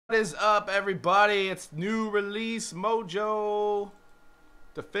What is up, everybody? It's new release Mojo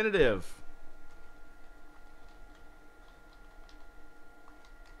Definitive.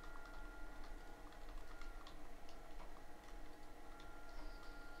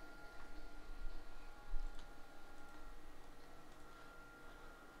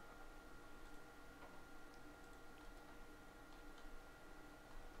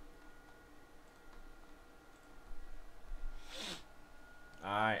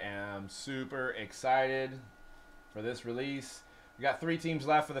 I am super excited for this release. We got 3 teams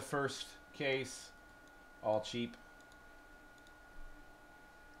left for the first case, all cheap.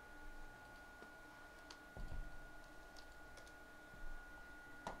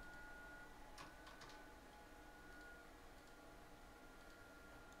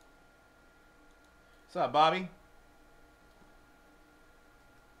 What's up, Bobby?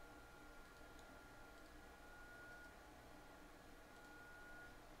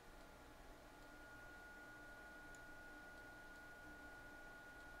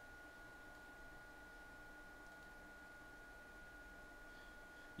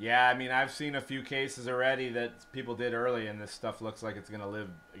 Yeah, I mean, I've seen a few cases already that people did early, and this stuff looks like it's going to live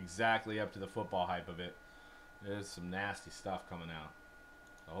exactly up to the football hype of it. There's some nasty stuff coming out.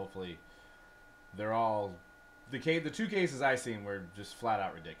 So hopefully they're all... The 2 cases I seen were just flat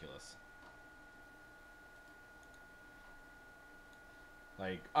out ridiculous.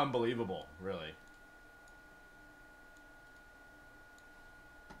 Like, unbelievable, really.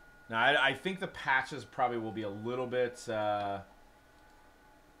 Now, I think the patches probably will be a little bit...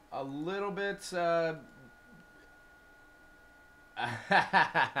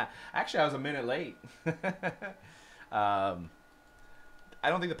 Actually, I was a minute late. I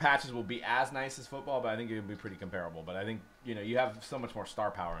don't think the patches will be as nice as football, but I think it'll be pretty comparable. But I think, you know, you have so much more star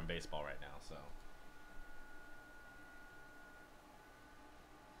power in baseball right now, so.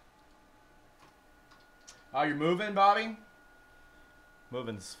 Oh, you're moving, Bobby?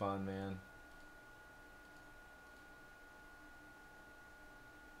 Moving's fun, man.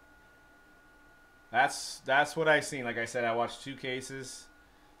 That's what I've seen. Like I said, I watched 2 cases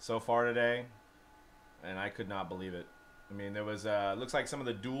so far today, and I could not believe it. I mean, there was looks like some of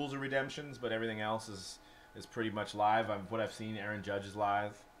the duels are redemptions, but everything else is pretty much live. What I've seen, Aaron Judge is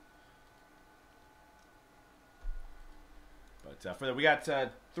live. But we got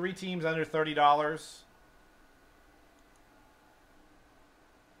 3 teams under $30.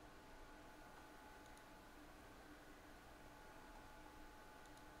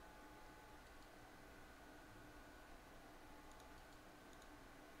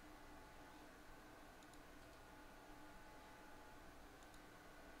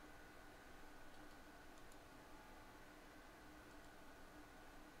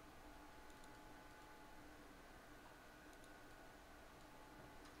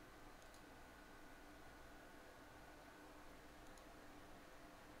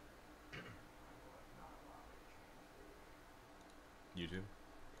 YouTube.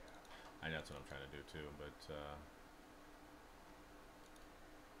 I know that's what I'm trying to do too, but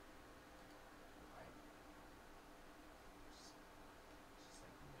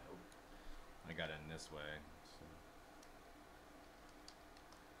I got it in this way. So.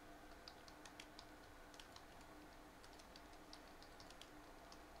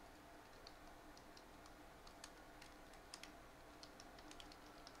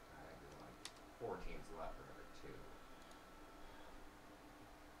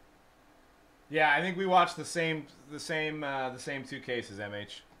 Yeah, I think we watched the same 2 cases,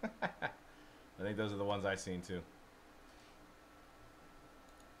 MH. I think those are the ones I seen too.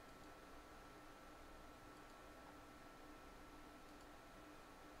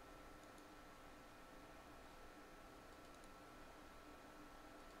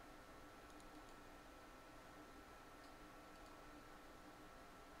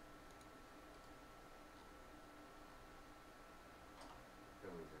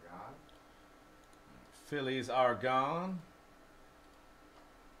 Phillies are gone.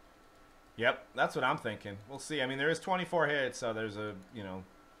 Yep, that's what I'm thinking. We'll see. I mean, there is 24 hits, so there's a, you know,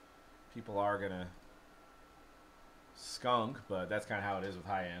 people are going to skunk, but that's kind of how it is with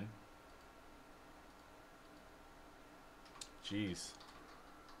high end. Jeez.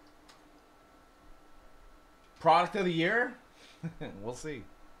 Product of the year? We'll see.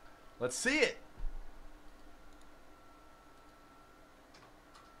 Let's see it.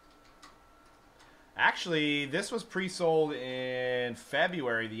 Actually, this was pre-sold in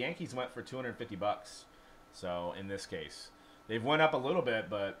February. The Yankees went for $250. So, in this case, they've went up a little bit,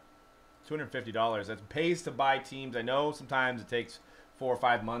 but $250. That pays to buy teams. I know sometimes it takes 4 or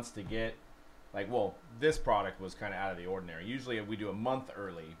 5 months to get Like, well, this product was kind of out of the ordinary. Usually we do a month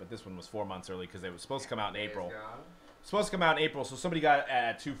early, but this one was 4 months early because it was supposed to come out in April. Supposed to come out in April, so somebody got it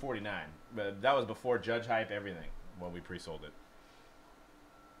at $249. But that was before Judge Hype, everything, when we pre-sold it.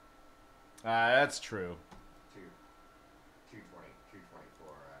 That's true.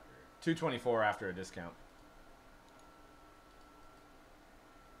 224 after a discount.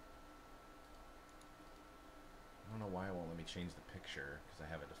 I don't know why it won't let me change the picture because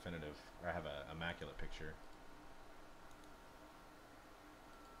I have a definitive, or I have a immaculate picture.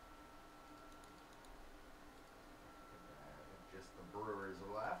 Just the Brewers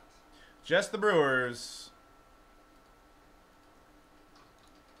left. Just the Brewers.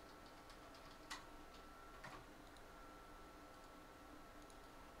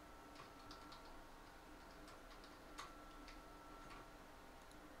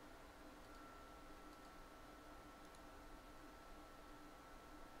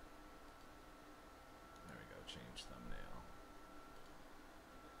 Change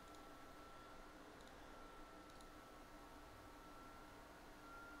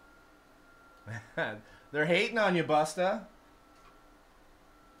thumbnail. They're hating on you, Busta.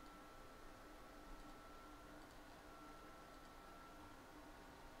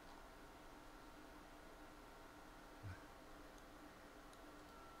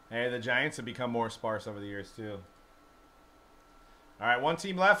 Hey, the Giants have become more sparse over the years, too. All right, one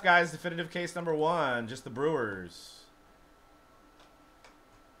team left, guys. Definitive case number 1. Just the Brewers.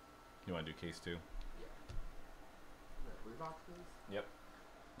 You want to do case 2? Yeah. Blue box, please? Yep.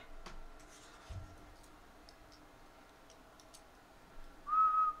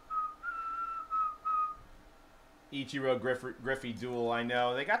 Ichiro Griffey duel, I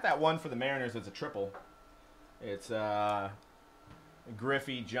know. They got that one for the Mariners that's a triple. It's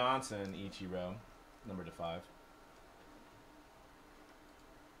Griffey Johnson Ichiro, number to 5.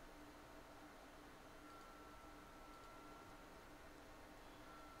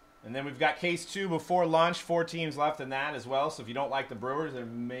 And then we've got case 2 before lunch. 4 teams left in that as well. So if you don't like the Brewers, there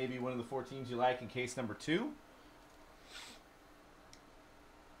may be one of the 4 teams you like in case number 2.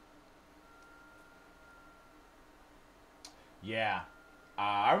 Yeah.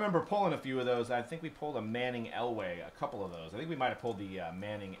 I remember pulling a few of those. I think we pulled a Manning Elway, a couple of those. I think we might have pulled the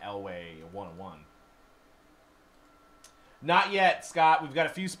Manning Elway 101. Not yet, Scott. We've got a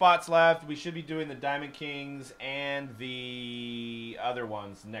few spots left. We should be doing the Diamond Kings and the other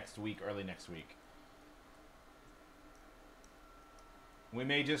ones next week, early next week. We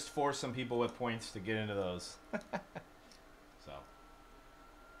may just force some people with points to get into those. So.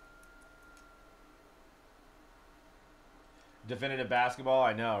 Definitive basketball,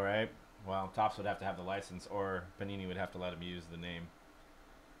 I know, right? Well, Topps would have to have the license, or Panini would have to let him use the name.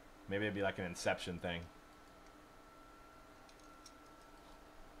 Maybe it'd be like an Inception thing.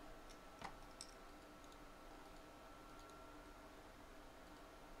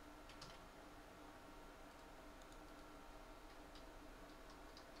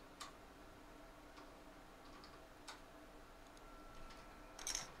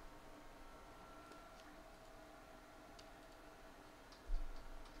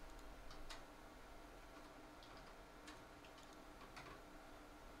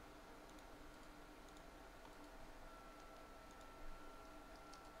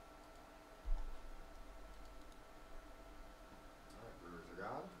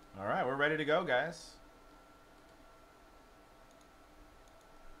 All right, we're ready to go, guys.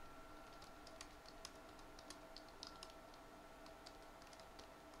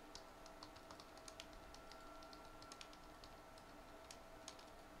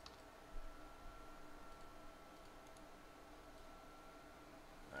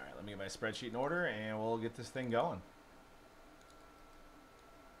 All right, let me get my spreadsheet in order, and we'll get this thing going.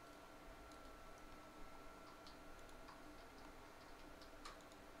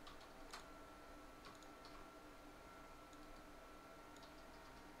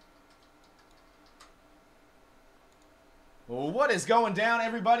 What is going down,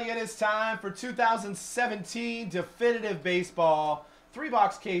 everybody? It is time for 2017 Definitive Baseball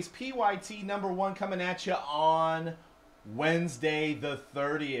 3-box case PYT number 1 coming at you on Wednesday the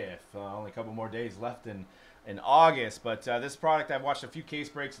 30th. Only a couple more days left in August, but this product, I've watched a few case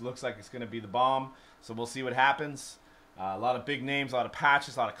breaks. It looks like it's going to be the bomb, so we'll see what happens. A lot of big names, a lot of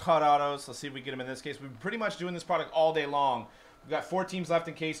patches, a lot of cut autos. Let's see if we get them in this case. We've been pretty much doing this product all day long. We've got 4 teams left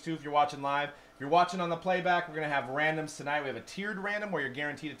in case 2 if you're watching live. If you're watching on the playback, we're going to have randoms tonight. We have a tiered random where you're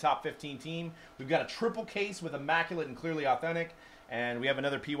guaranteed a top 15 team. We've got a triple case with Immaculate and Clearly Authentic. And we have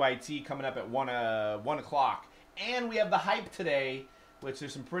another PYT coming up at 1 o'clock. And we have the hype today, which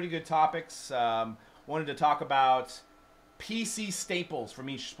there's some pretty good topics. Wanted to talk about PC staples from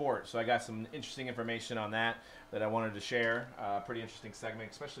each sport. So I got some interesting information on that I wanted to share. Pretty interesting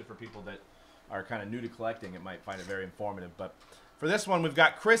segment, especially for people that are kind of new to collecting. It might find it very informative. But for this one, we've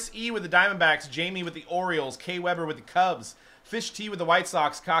got Chris E. with the Diamondbacks, Jamie with the Orioles, Kay Weber with the Cubs, Fish T with the White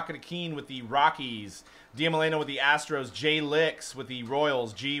Sox, Cockatoo with the Rockies, Diamaleno with the Astros, Jay Licks with the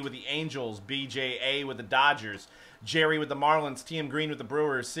Royals, G with the Angels, BJA with the Dodgers, Jerry with the Marlins, TM Green with the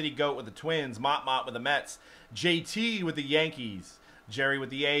Brewers, City Goat with the Twins, Mott with the Mets, JT with the Yankees, Jerry with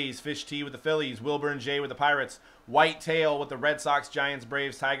the A's, Fish T with the Phillies, Wilburn J with the Pirates, Whitetail with the Red Sox, Giants,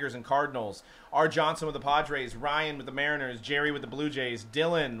 Braves, Tigers, and Cardinals, R. Johnson with the Padres, Ryan with the Mariners, Jerry with the Blue Jays,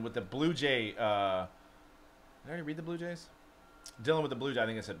 Dylan with the Blue Jay. Did I already read the Blue Jays? Dylan with the Blue Jays. I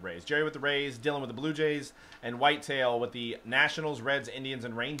think I said Rays. Jerry with the Rays, Dylan with the Blue Jays, and Whitetail with the Nationals, Reds, Indians,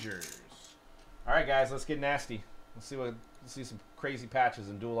 and Rangers. All right, guys, let's get nasty. Let's see some crazy patches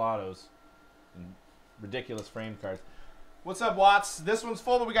and dual autos and ridiculous frame cards. What's up, Watts? This one's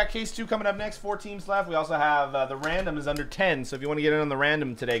full, but we got case 2 coming up next. 4 teams left. We also have the random is under 10, so if you want to get in on the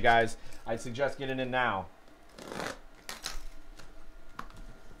random today, guys, I'd suggest getting in now.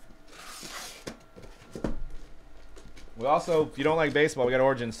 We also, if you don't like baseball, we got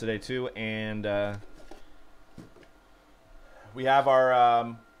Origins today too, and we have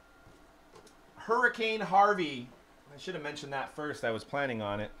our Hurricane Harvey. I should have mentioned that first. I was planning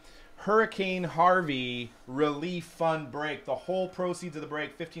on it. Hurricane Harvey Relief Fund break. The whole proceeds of the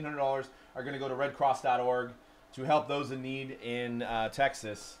break, $1,500, are going to go to redcross.org to help those in need in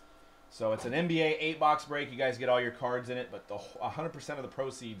Texas. So it's an NBA 8-box break. You guys get all your cards in it, but 100% of the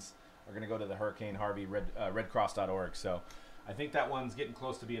proceeds are going to go to the Hurricane Harvey redcross.org. So I think that one's getting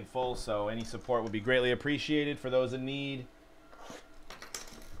close to being full, so any support would be greatly appreciated for those in need.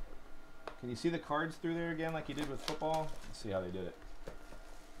 Can you see the cards through there again like you did with football? Let's see how they did it.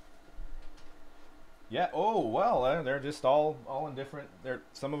 Yeah, oh, well, they're just all in different,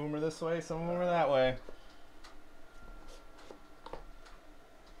 some of them are this way, some of them are that way.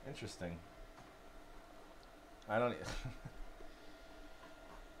 Interesting. I don't,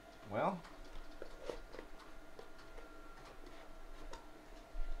 well.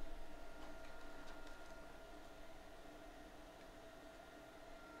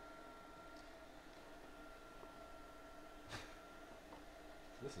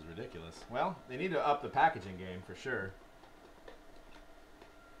 This is ridiculous. Well, they need to up the packaging game for sure.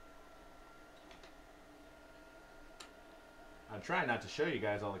 I'm trying not to show you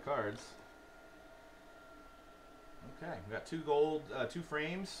guys all the cards. Okay, we got 2 gold, 2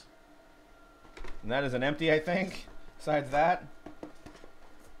 frames. And that is an empty, I think. Besides that,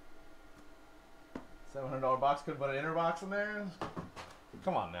 $700 box. Could put an inner box in there.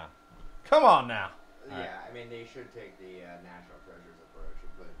 Come on now. Come on now. Yeah, right. I mean, they should take the National Treasures approach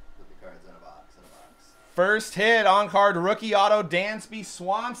and put the cards in a box. First hit on card rookie auto Dansby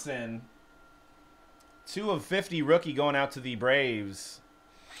Swanson. 2 of 50 rookie going out to the Braves.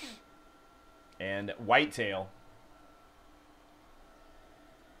 And Whitetail.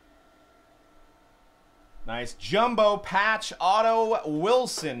 Nice jumbo patch auto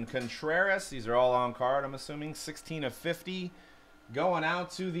Wilson Contreras. These are all on card, I'm assuming. 16 of 50 going out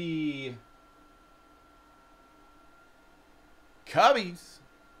to the Cubbies.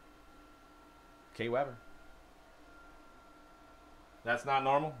 Kay Weber. That's not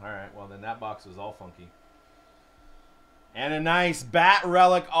normal? All right, well, then that box was all funky. And a nice Bat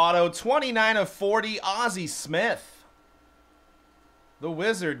Relic auto, 29 of 40, Ozzie Smith. The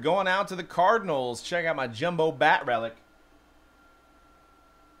Wizard going out to the Cardinals. Check out my jumbo Bat Relic.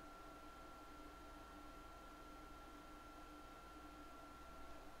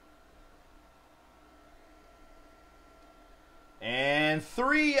 And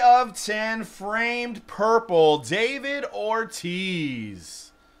 3 of 10 framed purple, David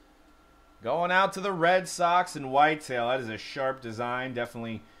Ortiz. Going out to the Red Sox and Whitetail. That is a sharp design.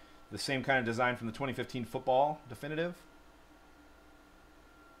 Definitely the same kind of design from the 2015 football definitive.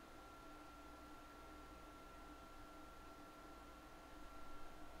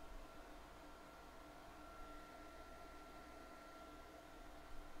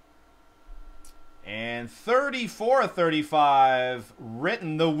 And 34 of 35,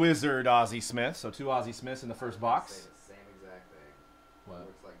 written the Wizard Ozzie Smith. So 2 Ozzie Smiths in the first box. Say the same exact thing. What? It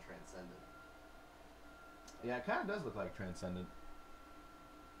looks like Transcendent. Yeah, it kind of does look like Transcendent.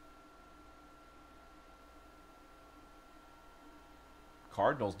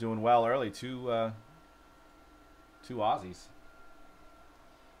 Cardinals doing well early. 2 Aussies.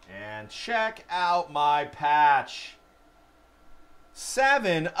 And check out my patch.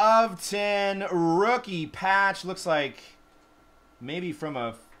 7 of 10 rookie patch. Looks like maybe from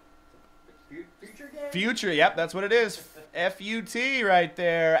a Future game? future. Yep, that's what it is. FUT right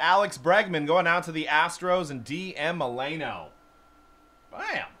there. Alex Bregman going out to the Astros and DM Milano.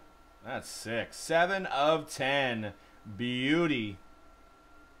 Bam. That's sick. 7 of 10. Beauty.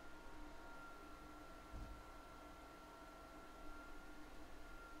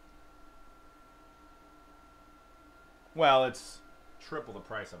 Well, it's triple the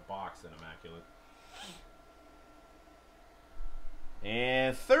price of box in Immaculate.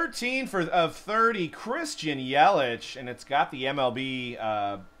 And 13 of 30, Christian Yelich. And it's got the MLB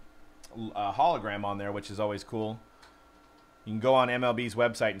hologram on there, which is always cool. You can go on MLB's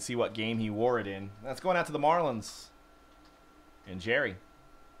website and see what game he wore it in. That's going out to the Marlins. And Jerry.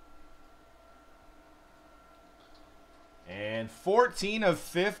 And 14 of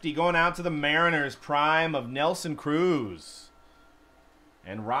 50 going out to the Mariners. Prime of Nelson Cruz.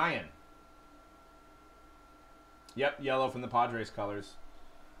 And Ryan. Yep, yellow from the Padres colors.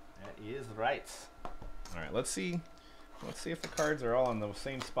 That is right. All right, let's see. Let's see if the cards are all on the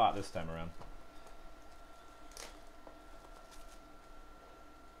same spot this time around.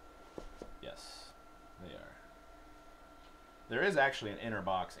 Yes, they are. There is actually an inner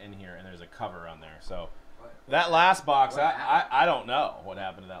box in here, and there's a cover on there. So that last box, I don't know what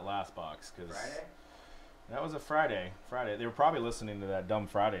happened to that last box because that was a Friday. They were probably listening to that Dumb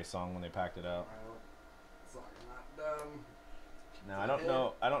Friday song when they packed it out. Now I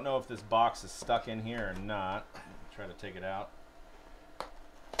don't know if this box is stuck in here or not. Try to take it out.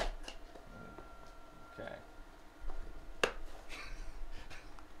 Okay.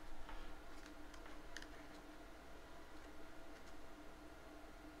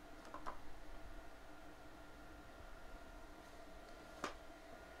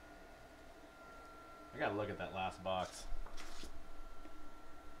 I gotta look at that last box.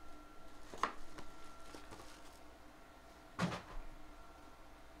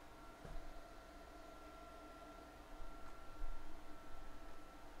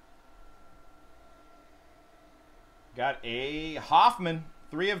 Got a Hoffman,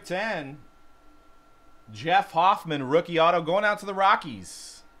 3 of 10. Jeff Hoffman, rookie auto, going out to the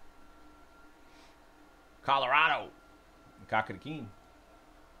Rockies. Colorado. Kakadakeen.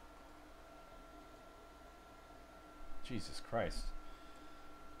 Jesus Christ.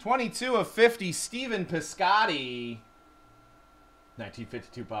 22 of 50, Steven Piscotty.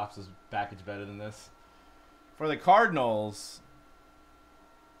 1952 Pops is package better than this. For the Cardinals.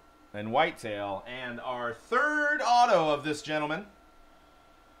 And Whitetail. And our third auto of this gentleman.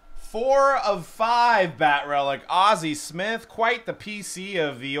 4 of 5 Bat Relic. Ozzie Smith. Quite the PC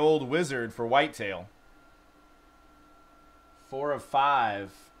of the old Wizard for Whitetail. 4 of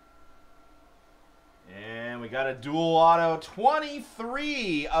 5. And we got a dual auto.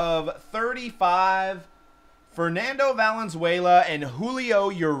 23 of 35. Fernando Valenzuela and Julio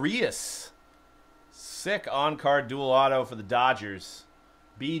Urias. Sick on-card dual auto for the Dodgers.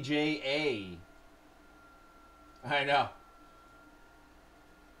 BJA. I know.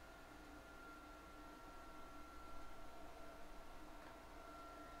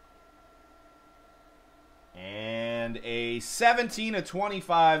 And a 17 of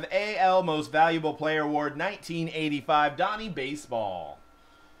 25 AL Most Valuable Player Award 1985 Donnie Baseball.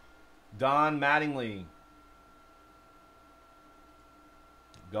 Don Mattingly.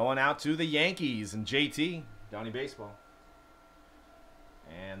 Going out to the Yankees and JT. Donnie Baseball.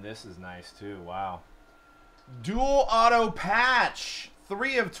 And this is nice too. Wow. Dual auto patch.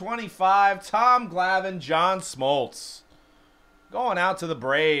 3 of 25. Tom Glavine, John Smoltz. Going out to the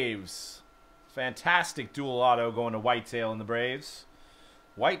Braves. Fantastic dual auto going to Whitetail and the Braves.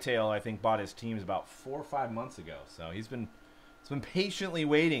 Whitetail, I think, bought his teams about 4 or 5 months ago. So he's been patiently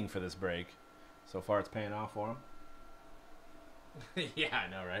waiting for this break. So far it's paying off for him. Yeah, I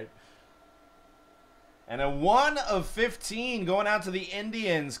know, right? And a 1 of 15 going out to the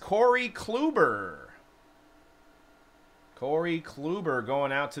Indians, Corey Kluber. Corey Kluber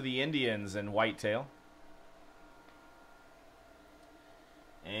going out to the Indians and Whitetail.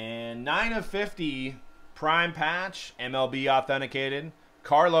 And 9 of 50, Prime Patch, MLB authenticated,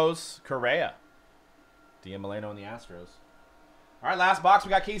 Carlos Correa. DM Milano and the Astros. All right, last box. We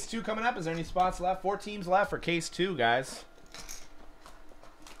got case 2 coming up. Is there any spots left? 4 teams left for case 2, guys.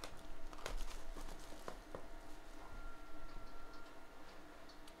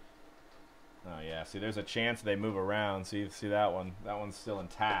 Oh, yeah. See, there's a chance they move around. See that one? That one's still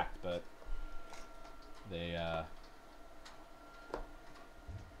intact, but they...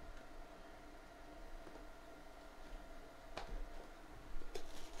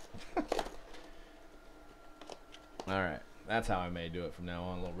 All right. That's how I may do it from now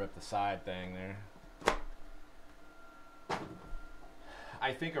on. A little rip the side thing there.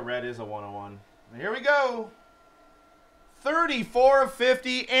 I think a red is a 101. Here we go. 34 of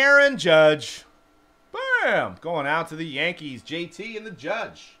 50, Aaron Judge. Bam! Going out to the Yankees, JT and the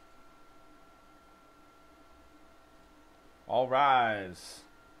Judge. All rise.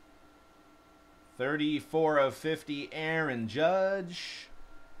 34 of 50, Aaron Judge.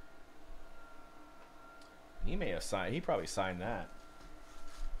 He may have signed, he probably signed that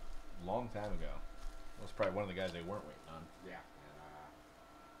a long time ago. That was probably one of the guys they weren't waiting on. Yeah.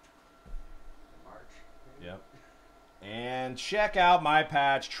 In March. Maybe? Yep. And check out my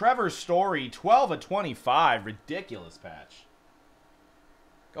patch. Trevor Story, 12 of 25. Ridiculous patch.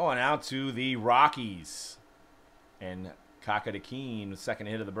 Going out to the Rockies. And Kaka Dakeen, second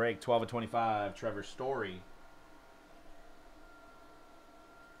hit of the break, 12 of 25. Trevor Story.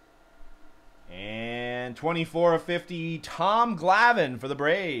 And 24 of 50, Tom Glavine for the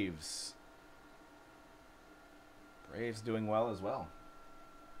Braves. Braves doing well as well.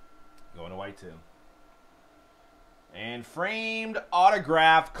 Going to white too. And framed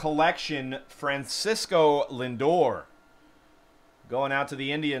autograph collection, Francisco Lindor. Going out to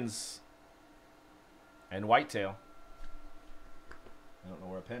the Indians. And Whitetail. I don't know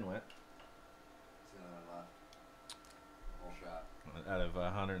where a pin went. It's another left. Whole shot. Out of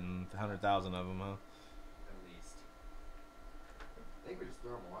 100,000 of them, huh? At least. I think we just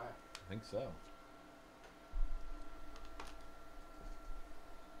throw them away. I think so.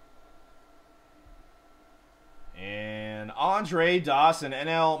 And Andre Dawson,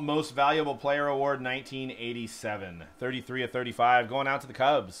 NL Most Valuable Player Award 1987. 33 of 35. Going out to the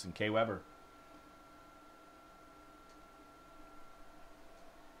Cubs and Kay Weber.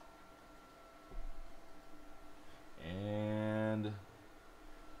 And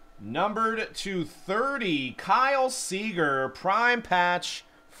numbered to 30, Kyle Seager, prime patch,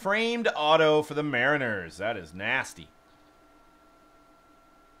 framed auto for the Mariners. That is nasty.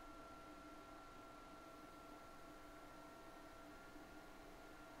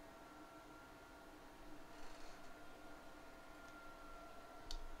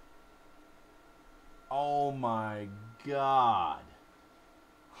 Oh my God.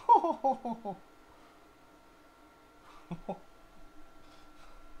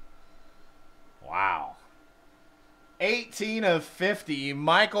 Wow. 18 of 50,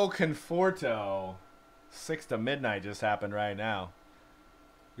 Michael Conforto. 6 to midnight just happened right now.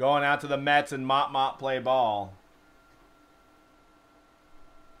 Going out to the Mets and Mott play ball.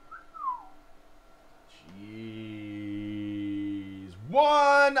 Jeez.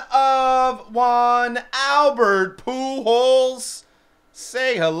 1 of 1, Albert Pujols.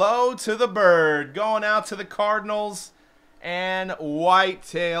 Say hello to the bird. Going out to the Cardinals and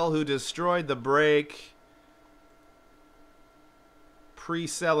Whitetail, who destroyed the break.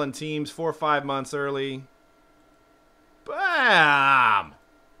 Pre-selling teams 4 or 5 months early. Bam!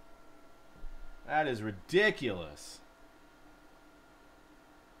 That is ridiculous.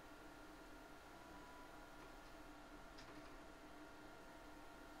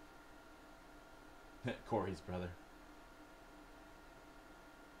 Corey's brother.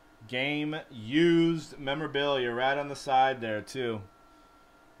 Game used memorabilia right on the side there too.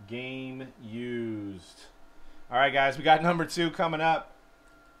 Game used. All right, guys, we got number 2 coming up.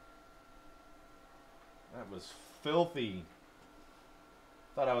 That was filthy.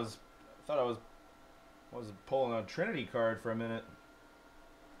 Thought I was pulling a Trinity card for a minute.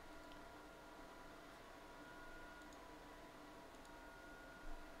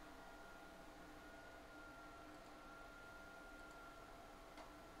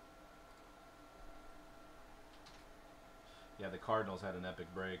 Yeah, the Cardinals had an epic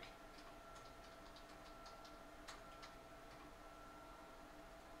break.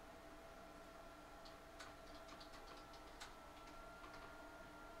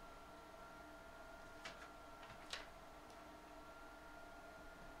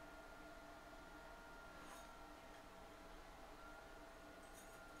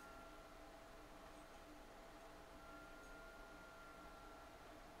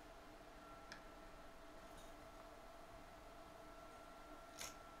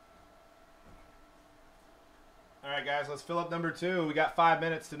 All right, guys, let's fill up number 2. We got 5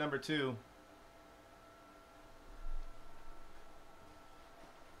 minutes to number 2.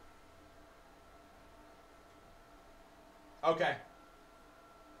 Okay.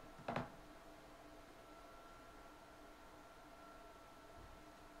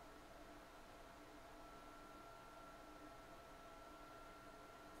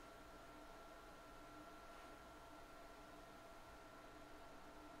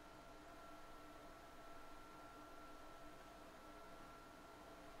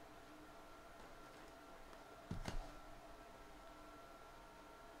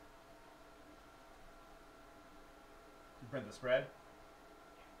 Print the spread.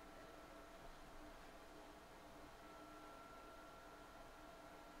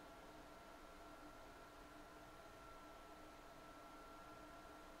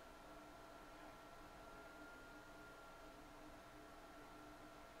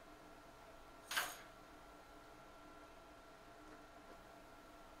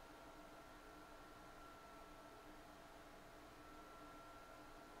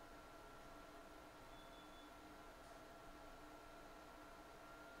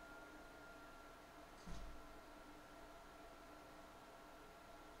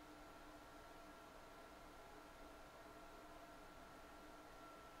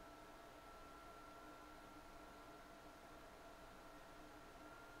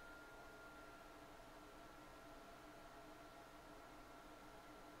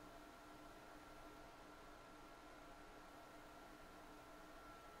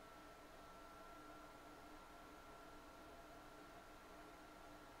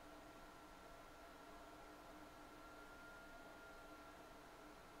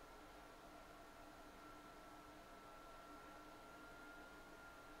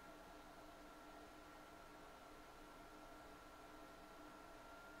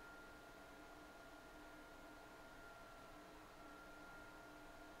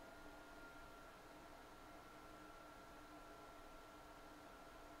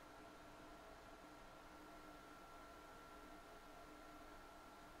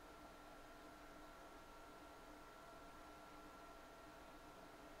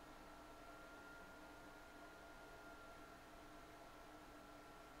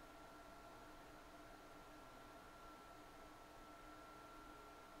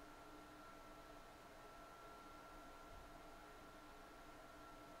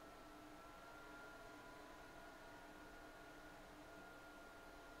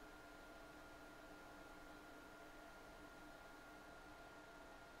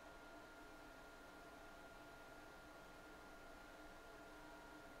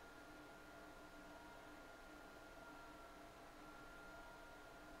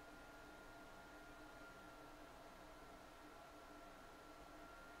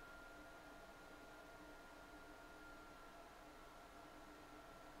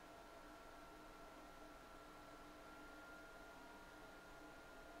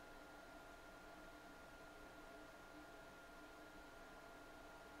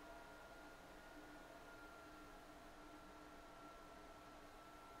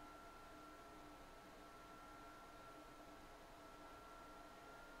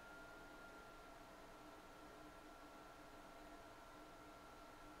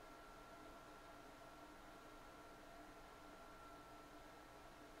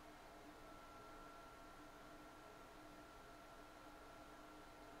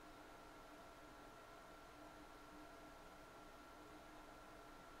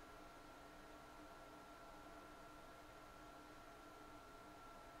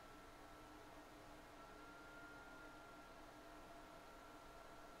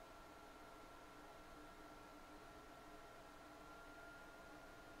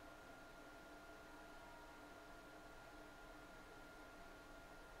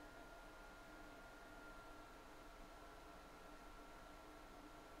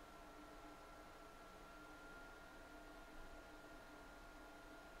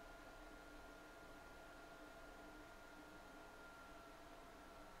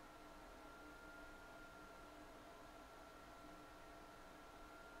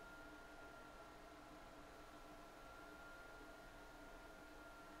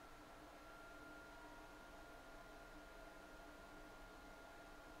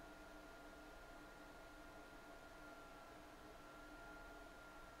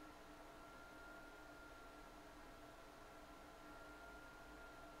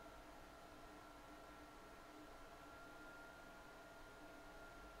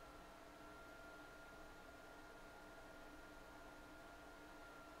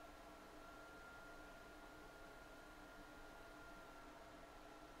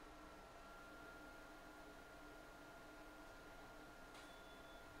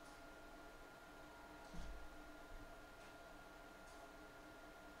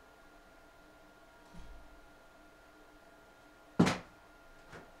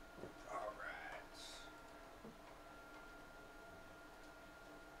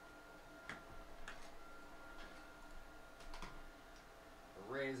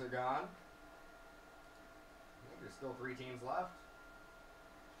 Rays are gone. I think there's still 3 teams left.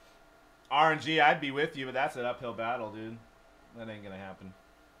 RNG, I'd be with you, but that's an uphill battle, dude. That ain't gonna happen.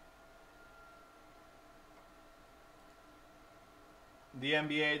 The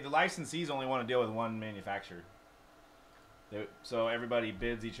NBA, the licensees only want to deal with one manufacturer. So everybody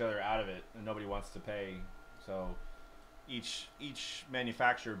bids each other out of it, and nobody wants to pay. So each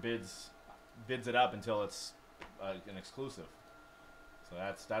manufacturer bids it up until it's an exclusive. So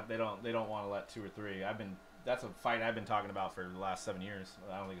that they don't want to let 2 or 3. That's a fight I've been talking about for the last 7 years.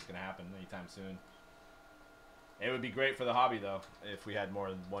 I don't think it's going to happen anytime soon. It would be great for the hobby though if we had more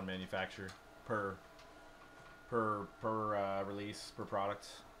than one manufacturer per release, per product,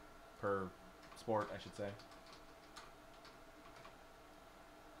 per sport, I should say.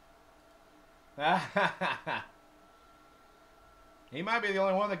 He might be the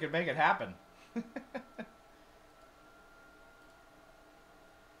only one that could make it happen. I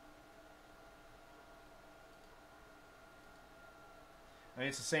mean,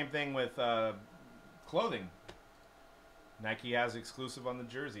 it's the same thing with clothing. Nike has exclusive on the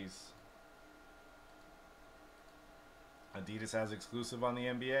jerseys. Adidas has exclusive on the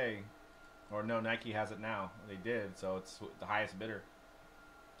NBA. Or no, Nike has it now. They did, so it's the highest bidder.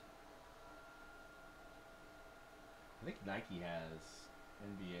 I think Nike has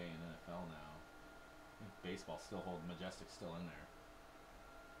NBA and NFL now. I think baseball still holds Majestic still in there.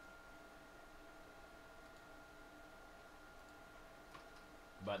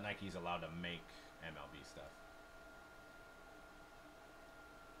 But Nike's allowed to make MLB stuff.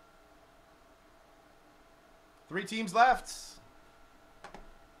 Three teams left.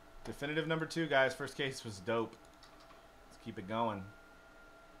 Definitive number 2, guys. First case was dope. Let's keep it going.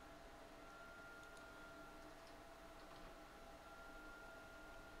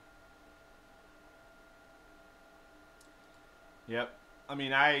 Yep. I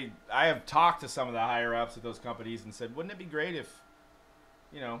mean, I have talked to some of the higher ups at those companies and said, wouldn't it be great if,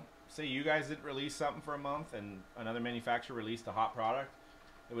 you know, say you guys didn't release something for a month and another manufacturer released a hot product?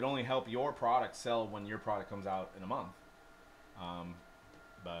 It would only help your product sell when your product comes out in a month.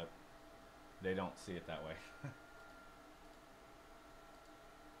 But they don't see it that way.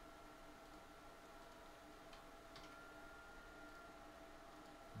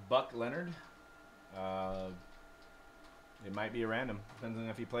 Buck Leonard. It might be a random. Depends on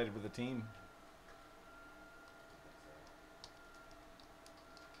if he played it with a team.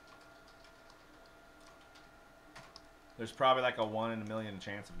 There's probably like a 1 in a million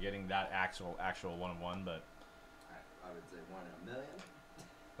chance of getting that actual 1-of-1, but I would say 1 in a million.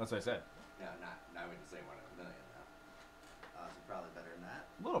 that's what I said. No, I wouldn't say 1 in a million though. So probably better than that.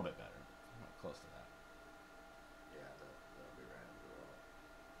 A little bit better. Not close to that. Yeah, that'll be random as well.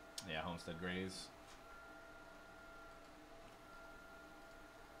 Yeah, Homestead Grays.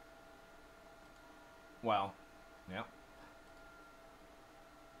 Well, yeah.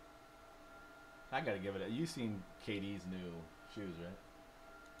 I gotta give it. You've seen KD's new shoes, right?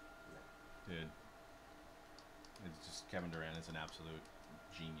 Yeah. Dude, it's just Kevin Durant is an absolute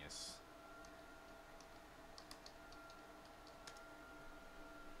genius.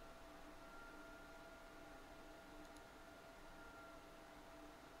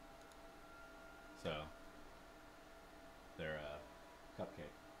 So they're a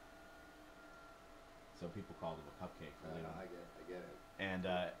cupcake. So people call it a cupcake. No, I get it. And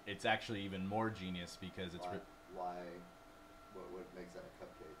it's actually even more genius because it's why what makes that a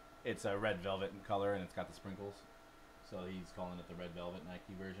cupcake? It's a red velvet in color and it's got the sprinkles. So he's calling it the red velvet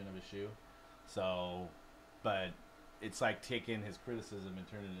Nike version of his shoe. So, but it's like taking his criticism and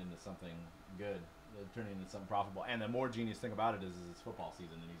turning it into something good, turning it into something profitable. And the more genius thing about it is it's football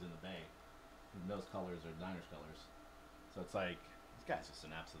season and he's in the Bay. And those colors are Niners colors. So it's like, this guy's just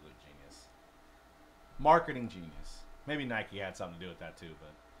an absolute genius. Marketing genius. Maybe Nike had something to do with that too,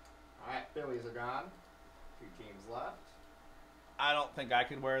 but. Alright, Phillies are gone. 2 teams left. I don't think I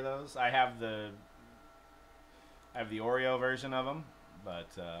could wear those. I have the Oreo version of them, but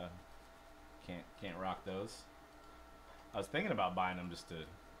can't rock those. I was thinking about buying them just to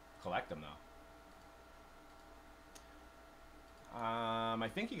collect them though. I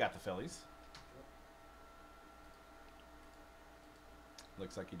think you got the Phillies.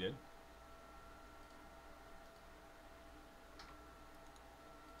 Looks like you did.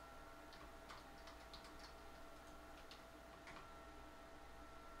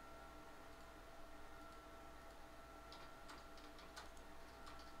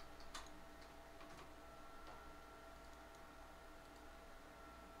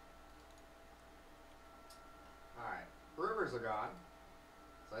 Alright, Brewers are gone.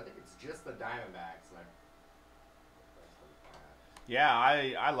 So I think it's just the Diamondbacks. Yeah,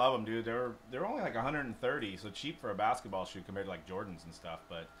 I love them, dude. They're only like 130, so cheap for a basketball shoe compared to like Jordans and stuff,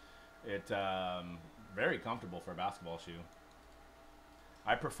 but it very comfortable for a basketball shoe.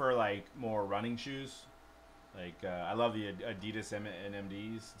 I prefer like more running shoes. Like I love the Adidas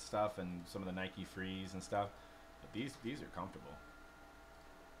NMDs and stuff, and some of the Nike Frees and stuff. But these are comfortable.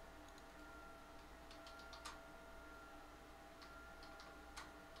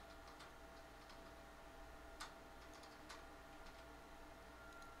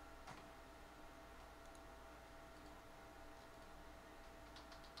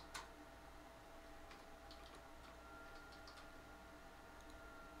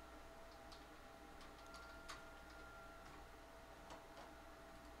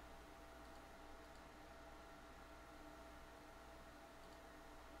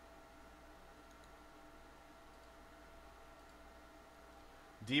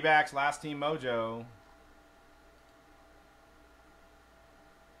 D-backs, last team mojo.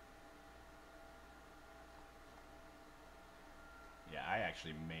 Yeah, I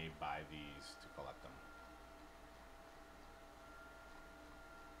actually may buy these to collect them.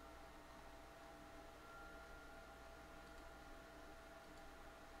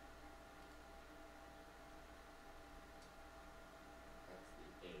 That's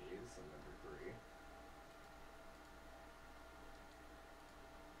the A's in number 3.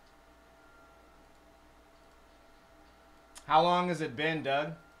 How long has it been, Doug?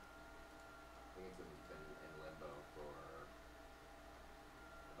 I think it's been in limbo for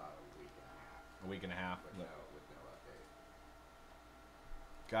about a week and a half. A week and a half. With no update.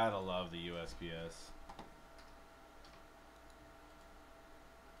 Gotta love the USPS.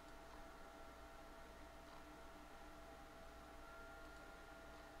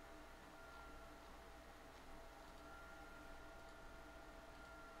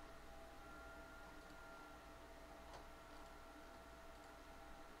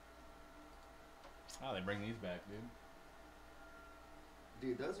 Oh, they bring these back, dude.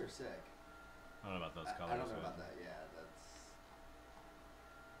 Dude, those are sick. I don't know about those colors. I don't know about that. Yeah, that's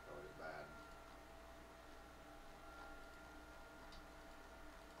always bad.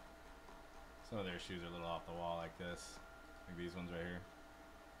 Some of their shoes are a little off the wall like this. Like these ones right here.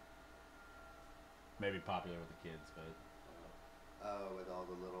 Maybe popular with the kids, but Oh, with all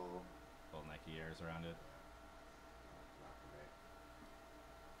the little Nike Airs around it. not for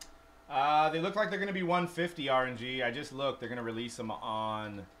me. They look like they're going to be 150 RNG. I just looked. They're going to release them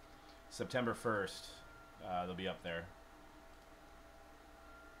on September 1st. They'll be up there.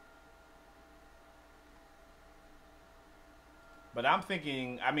 But I'm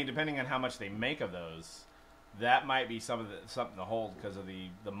thinking, I mean, depending on how much they make of those, that might be something to hold because of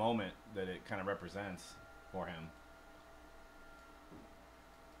the moment that it kind of represents for him.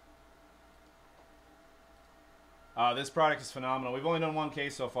 This product is phenomenal. We've only done one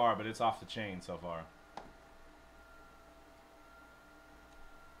case so far, but it's off the chain so far.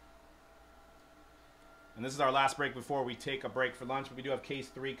 And this is our last break before we take a break for lunch. But we do have case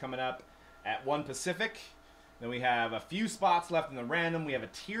 3 coming up at 1 Pacific. Then we have a few spots left in the random. We have a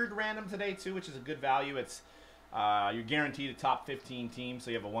tiered random today too, which is a good value. It's you're guaranteed a top 15 team,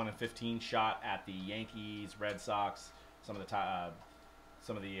 so you have a 1 in 15 shot at the Yankees, Red Sox, some of the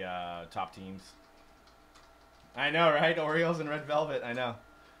top teams. I know, right? Orioles and Red Velvet. I know.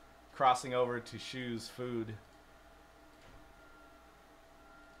 Crossing over to shoes, food.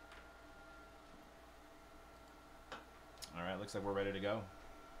 All right, looks like we're ready to go.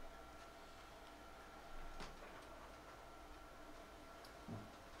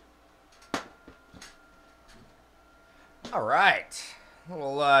 All right.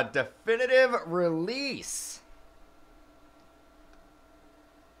 Well, definitive release.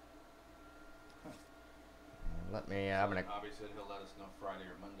 Let me, I'm going to... Bobby said he'll let us know Friday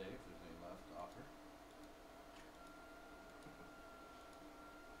or Monday if there's any left to offer.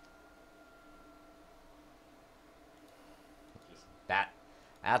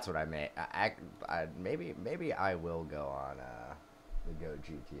 That's what I may... maybe I will go on the Go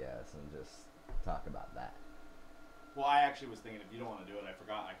GTS and just talk about that. Well, I actually was thinking if you don't want to do it, I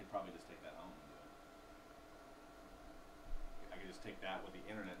forgot I could probably just take that home and do it. I could just take that with the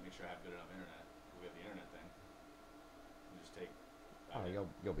internet and make sure I have good enough internet. We have the internet thing. And just take. Oh, you'll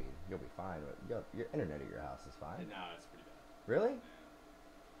be fine. Your internet at your house is fine. No, it's pretty bad. Really? Yeah.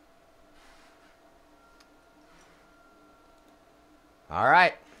 All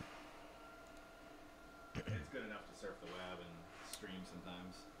right. It's good enough to surf the web and stream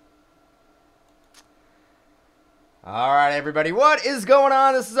sometimes. All right, everybody. What is going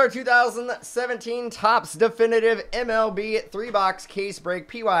on? This is our 2017 Topps Definitive MLB 3-box case break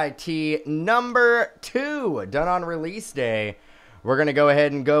PYT number 2. Done on release day. We're going to go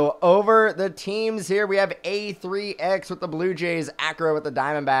ahead and go over the teams here. We have A3X with the Blue Jays, Acro with the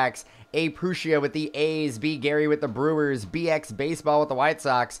Diamondbacks, A Prucia with the A's, B Gary with the Brewers, BX Baseball with the White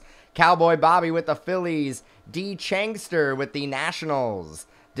Sox, Cowboy Bobby with the Phillies, D Changster with the Nationals,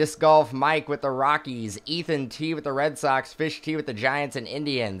 Disc Golf Mike with the Rockies. Ethan T with the Red Sox. Fish T with the Giants and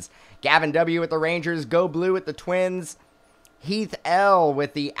Indians. Gavin W with the Rangers. Go Blue with the Twins. Heath L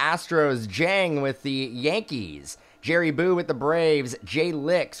with the Astros. Jang with the Yankees. Jerry Boo with the Braves. Jay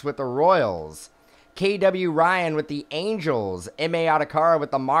Licks with the Royals. KW Ryan with the Angels. M.A. Atakara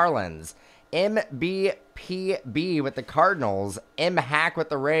with the Marlins. MBPB with the Cardinals. M. Hack with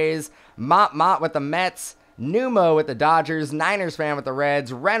the Rays. Mott with the Mets. Numo with the Dodgers. Niners fan with the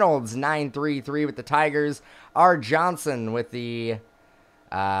Reds. Reynolds 933 with the Tigers. R. Johnson with the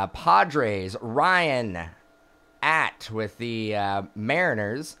Padres. Ryan with the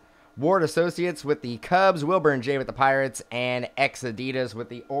Mariners. Ward Associates with the Cubs. Wilburn J with the Pirates. And X Adidas with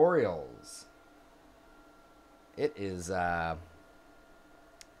the Orioles. It is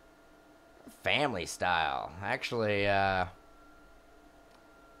family style. Actually,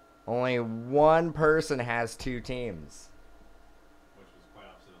 only one person has two teams. Which was quite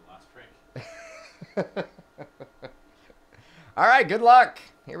opposite of last break. All right, good luck.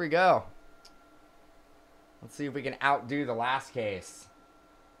 Here we go. Let's see if we can outdo the last case.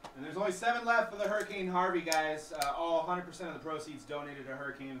 And there's only 7 left for the Hurricane Harvey, guys. All 100% of the proceeds donated to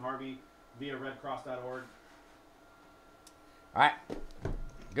Hurricane Harvey via redcross.org. All right,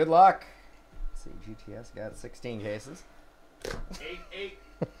 good luck. Let's see, GTS got 16 cases. 8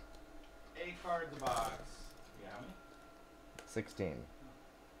 cards a box. Yeah, how many? 16.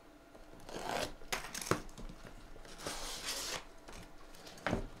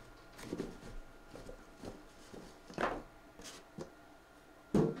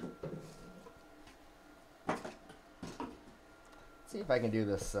 See if I can do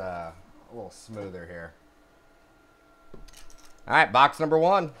this a little smoother here. All right, box number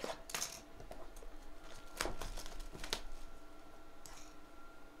 1.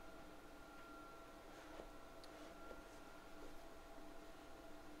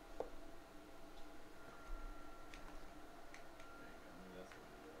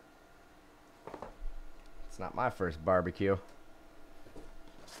 It's not my first barbecue.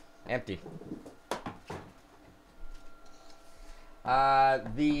 Empty. I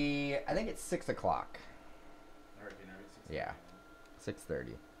think it's 6 o'clock. Yeah,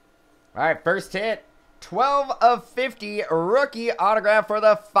 6:30. All right, first hit. 12 of 50 rookie autograph for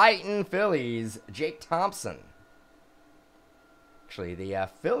the Fightin' Phillies, Jake Thompson. Actually, the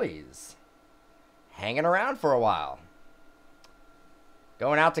Phillies hanging around for a while.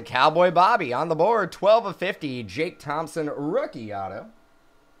 Going out to Cowboy Bobby on the board. 12 of 50, Jake Thompson rookie auto.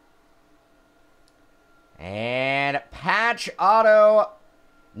 And patch auto,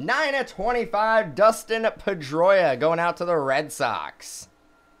 9 of 25, Dustin Pedroia going out to the Red Sox.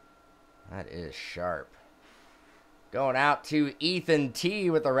 That is sharp. Going out to Ethan T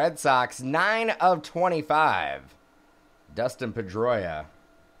with the Red Sox, 9 of 25. Dustin Pedroia,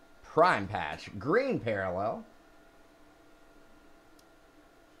 prime patch, green parallel.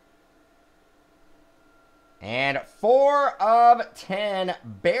 And 4 of 10,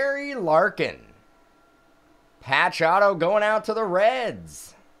 Barry Larkin. Patch auto going out to the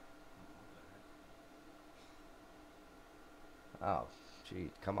Reds. Oh, gee,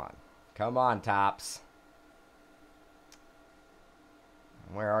 come on. Come on, Topps.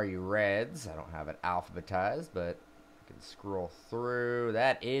 Where are you, Reds? I don't have it alphabetized, but I can scroll through.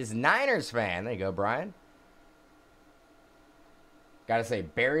 That is Niners fan. There you go, Brian. Gotta say,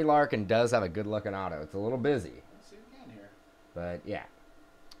 Barry Larkin does have a good-looking auto. It's a little busy. Let's see it again here. But, yeah,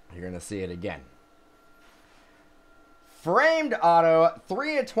 you're going to see it again. Framed auto,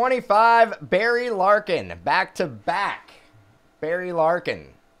 3 of 25, Barry Larkin. Back to back, Barry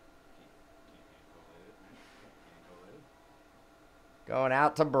Larkin. Going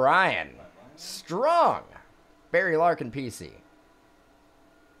out to Brian. Strong, Barry Larkin PC.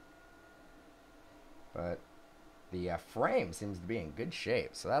 But the frame seems to be in good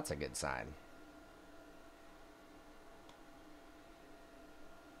shape, so that's a good sign.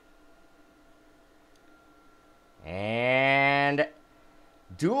 And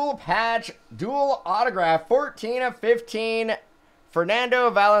dual patch, dual autograph, 14 of 15,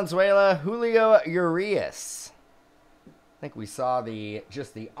 Fernando Valenzuela, Julio Urias. I think we saw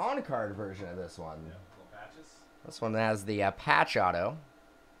just the on-card version of this one. Yeah, little patches. This one has the patch auto.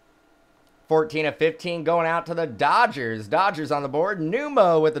 14 of 15 going out to the Dodgers. Dodgers on the board.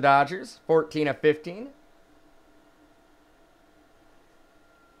 Numo with the Dodgers, 14 of 15.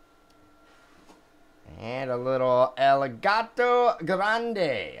 And a little El Gato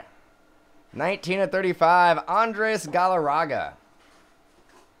Grande. 19 of 35, Andres Galarraga.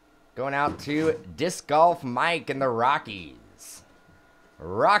 Going out to Disc Golf Mike and the Rockies.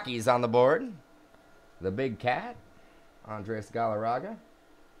 Rockies on the board. The Big Cat, Andres Galarraga.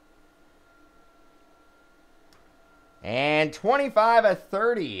 And 25 of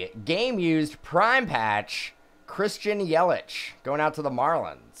 30, game used prime patch, Christian Yelich, going out to the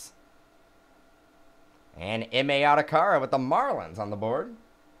Marlins. And M.A. Atakara with the Marlins on the board.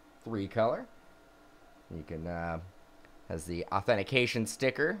 3-color. You can, has the authentication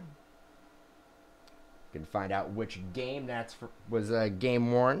sticker. You can find out which game was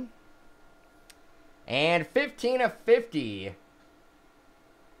game worn. And 15 of 50,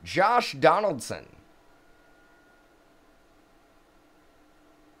 Josh Donaldson.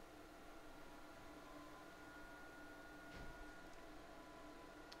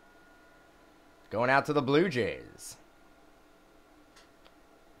 Going out to the Blue Jays.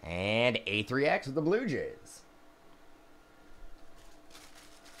 And A3X with the Blue Jays.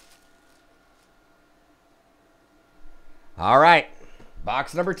 All right,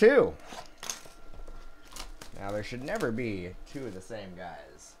 box number 2. Now, there should never be 2 of the same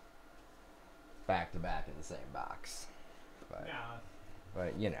guys back to back in the same box.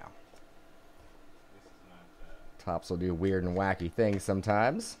 But you know, Topps will do weird and wacky things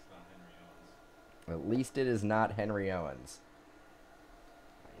sometimes. At least it is not Henry Owens.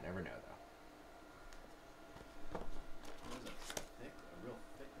 You never know, though. A real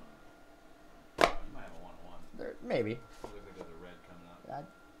thick one. You might have a 1-1. Maybe. Looks like there's a red coming up.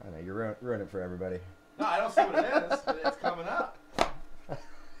 I know, you ruin it for everybody. No, I don't see what it is, but it's coming up.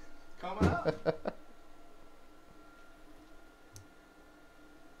 Coming up.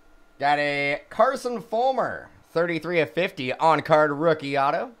 Got a Carson Fulmer, 33 of 50 on-card rookie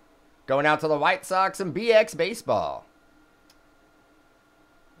auto. Going out to the White Sox and BX Baseball.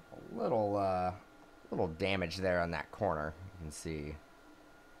 A little damage there on that corner. You can see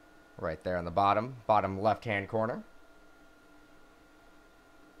right there on the bottom left-hand corner.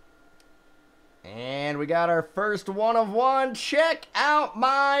 And we got our first 1 of 1. Check out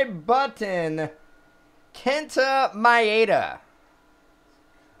my button. Kenta Maeda.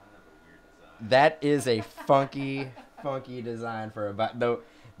 That is a funky design for a button.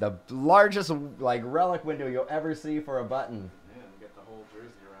 The largest relic window you'll ever see for a button. Yeah, and get the whole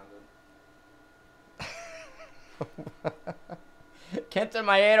jersey around it. Kenta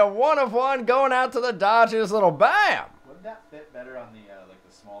Maeda, 1 of 1, going out to the Dodgers. Little bam. Wouldn't that fit better on the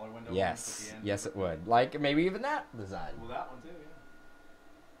the smaller window? ones Yes, at the end? yes, it would. Like maybe even that design. Well, that one too. Yeah.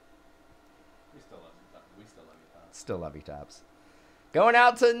 We still love you, Topps. We still love you, Topps. Still love you, Topps. Going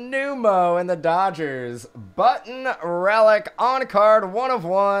out to Numo and the Dodgers. Button relic on card, 1 of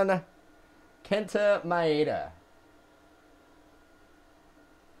 1. Kenta Maeda.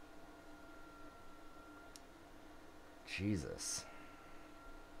 Jesus.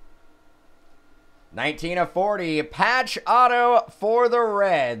 19 of 40. Patch auto for the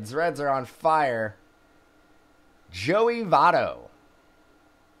Reds. Reds are on fire. Joey Votto.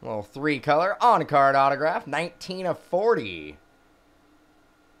 Little 3-color on-card autograph. 19 of 40.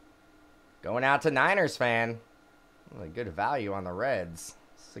 Going out to Niners fan. Really good value on the Reds.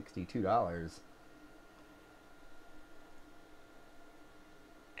 $62.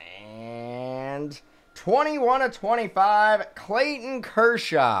 And 21 of 25. Clayton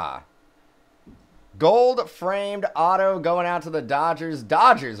Kershaw. Gold framed auto going out to the Dodgers.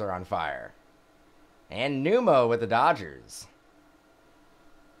 Dodgers are on fire. And Numo with the Dodgers.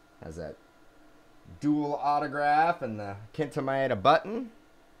 Has that dual autograph and the Kenta Maeda button.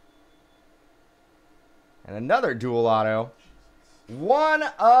 And another dual auto. 1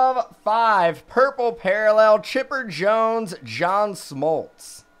 of 5. Purple parallel. Chipper Jones. John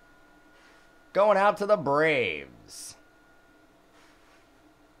Smoltz. Going out to the Braves.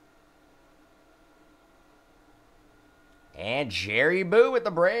 And Jerry Boo with the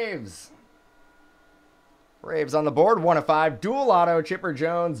Braves. Braves on the board. 1 of 5. Dual auto. Chipper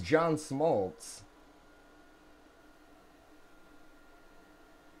Jones. John Smoltz.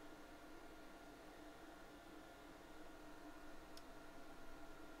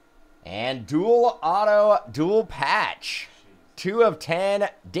 And dual auto, dual patch. 2 of 10.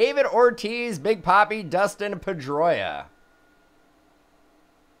 David Ortiz, Big Papi, Dustin Pedroia.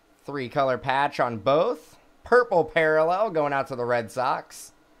 3-color patch on both. Purple parallel going out to the Red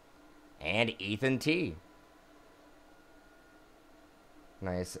Sox. And Ethan T.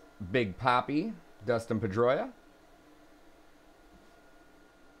 Nice Big Papi, Dustin Pedroia.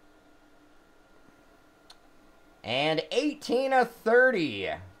 And 18 of 30.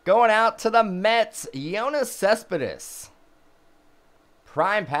 Going out to the Mets, Jonas Cespedes.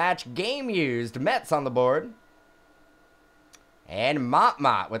 Prime patch, game used, Mets on the board. And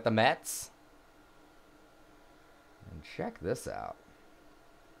Mott with the Mets. And check this out.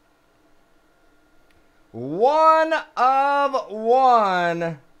 1 of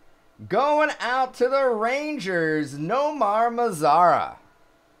 1. Going out to the Rangers, Nomar Mazara.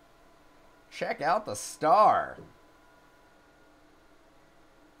 Check out the star.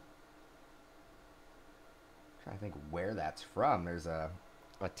 Trying to think where that's from. There's a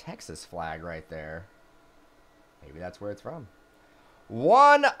Texas flag right there. Maybe that's where it's from.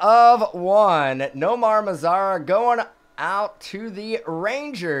 1 of 1. Nomar Mazara going out to the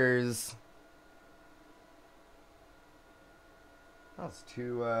Rangers. That's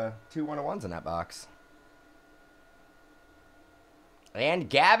two 1-of-1s in that box. And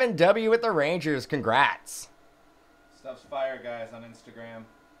Gavin W. with the Rangers. Congrats. Stuff's fire, guys, on Instagram.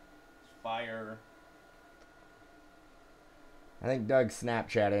 It's fire. I think Doug's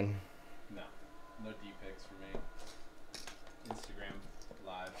Snapchatting. No. No D-pics for me. Instagram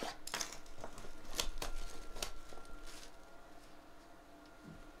live.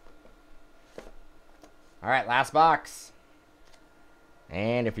 All right, last box.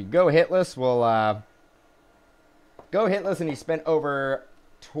 And if you go hitless, we'll go hitless and you spent over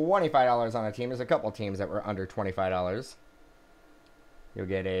 $25 on a team. There's a couple teams that were under $25. You'll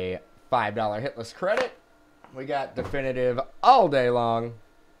get a $5 hitless credit. We got definitive all day long.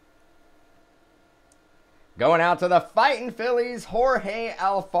 Going out to the Fighting Phillies, Jorge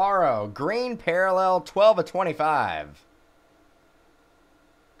Alfaro. Green parallel, 12 of 25.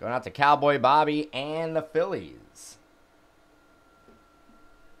 Going out to Cowboy Bobby and the Phillies.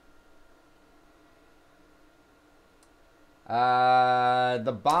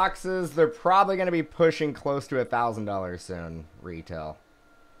 The boxes, they're probably going to be pushing close to $1,000 soon, retail.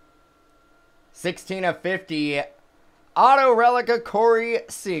 16 of 50. Auto Relica Corey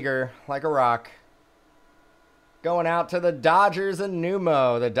Seager, like a rock. Going out to the Dodgers and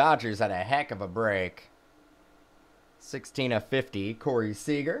Numo. The Dodgers had a heck of a break. 16 of 50, Corey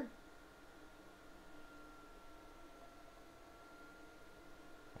Seager.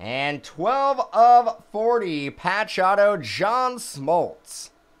 And 12 of 40, patch auto, John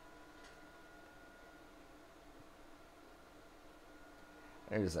Smoltz.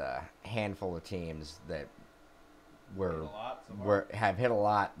 There's a handful of teams that have hit a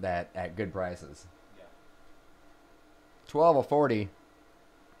lot that at good prices. Yeah. 12 of 40.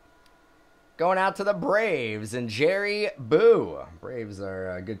 Going out to the Braves and Jerry Boo. Braves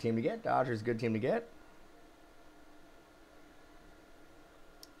are a good team to get. Dodgers, good team to get.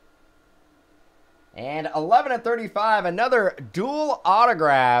 And 11 of 35, another dual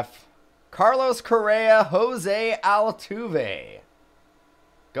autograph. Carlos Correa, Jose Altuve.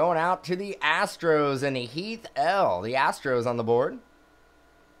 Going out to the Astros and Heath L. The Astros on the board.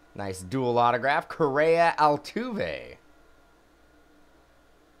 Nice dual autograph. Correa, Altuve.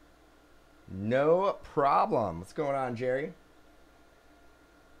 No problem. What's going on, Jerry?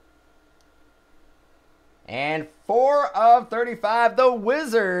 And 4 of 35, the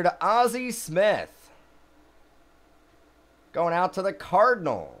Wizard, Ozzie Smith. Going out to the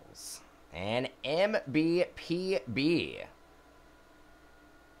Cardinals. And MBPB.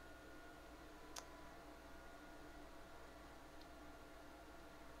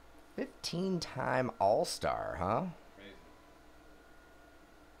 Fifteen-time All-Star, huh? Crazy.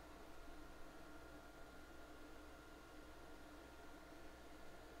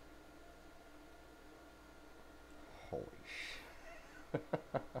 Holy sh!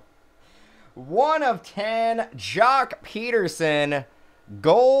 1 of 10, Jock Peterson,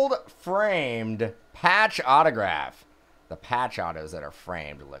 gold framed patch autograph. The patch autos that are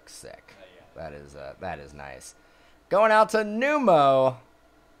framed look sick. Yeah. That is nice. Going out to Numo.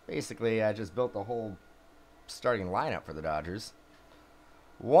 Basically, I just built the whole starting lineup for the Dodgers.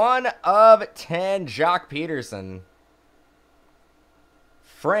 1 of 10, Jock Peterson.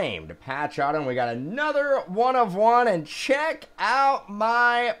 Framed patch auto. And we got another 1 of 1. And check out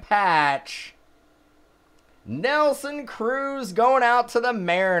my patch. Nelson Cruz going out to the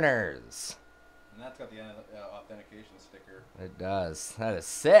Mariners. And that's got the authentication sticker. It does. That is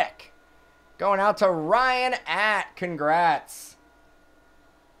sick. Going out to Ryan at. Congrats.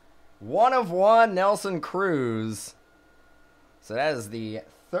 1 of 1, Nelson Cruz. So that is the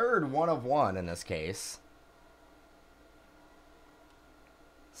third 1 of 1 in this case.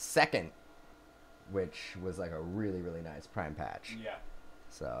 Second, which was like a really, really nice prime patch. Yeah.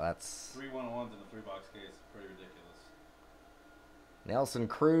 So that's 3 1-1s in a 3-box case. Pretty ridiculous. Nelson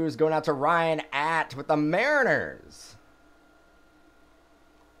Cruz going out to Ryan at with the Mariners.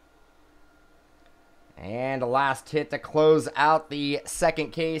 And the last hit to close out the second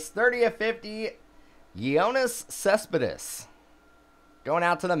case. 30 of 50, Yoenis Cespedes. Going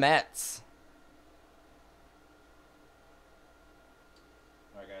out to the Mets.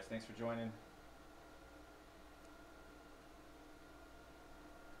 All right, guys. Thanks for joining.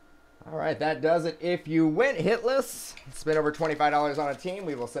 All right, that does it. If you went hitless, spend over $25 on a team,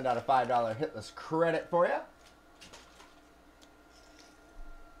 we will send out a $5 hitless credit for you.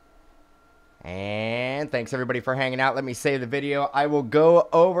 And thanks everybody for hanging out. Let me save the video. I will go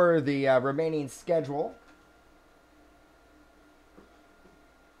over the remaining schedule.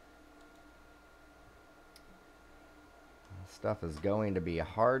 Stuff is going to be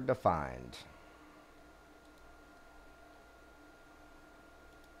hard to find.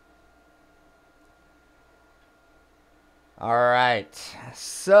 All right,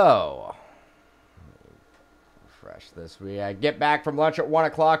 so refresh this. We get back from lunch at 1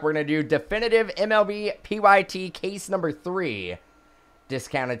 o'clock. We're going to do definitive MLB PYT case number 3.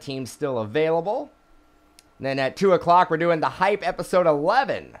 Discounted teams still available. And then at 2 o'clock, we're doing the hype episode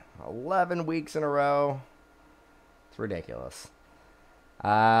 11. 11 weeks in a row. It's ridiculous.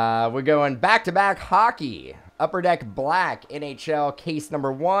 We're going back-to-back hockey. Upper Deck Black NHL case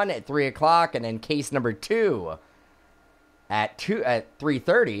number 1 at 3 o'clock, and then case number 2 at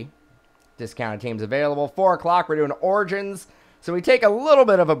 3:30. Discounted teams available. 4 o'clock, we're doing Origins. So we take a little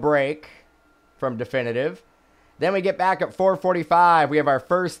bit of a break from definitive. Then we get back at 4:45. We have our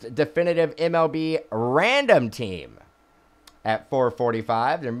first definitive MLB random team at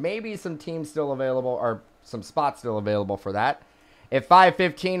 4:45. There may be some teams still available, or some spots still available for that. At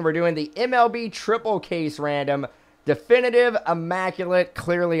 5:15, we're doing the MLB triple case random. Definitive, immaculate,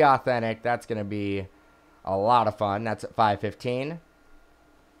 clearly authentic. That's going to be a lot of fun. That's at 5:15.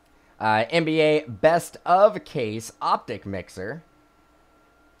 NBA best of case optic mixer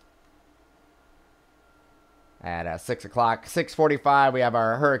at 6 o'clock. 6:45, we have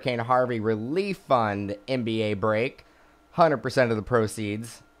our Hurricane Harvey Relief Fund NBA break. 100% of the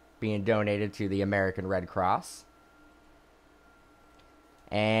proceeds being donated to the American Red Cross.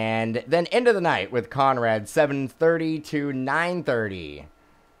 And then end of the night with Conrad, 7:30 to 9:30.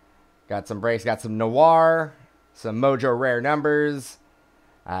 Got some breaks, got some Noir, some Mojo Rare Numbers,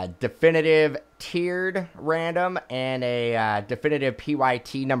 definitive tiered random, and a definitive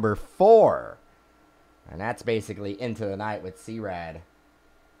PYT number 4. And that's basically into the night with C-Rad.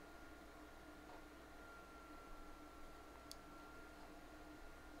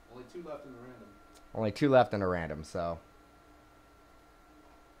 Only 2 left in the random. Only 2 left in a random, so.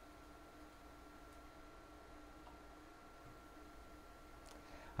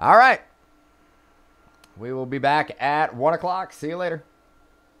 All right. We will be back at 1 o'clock. See you later.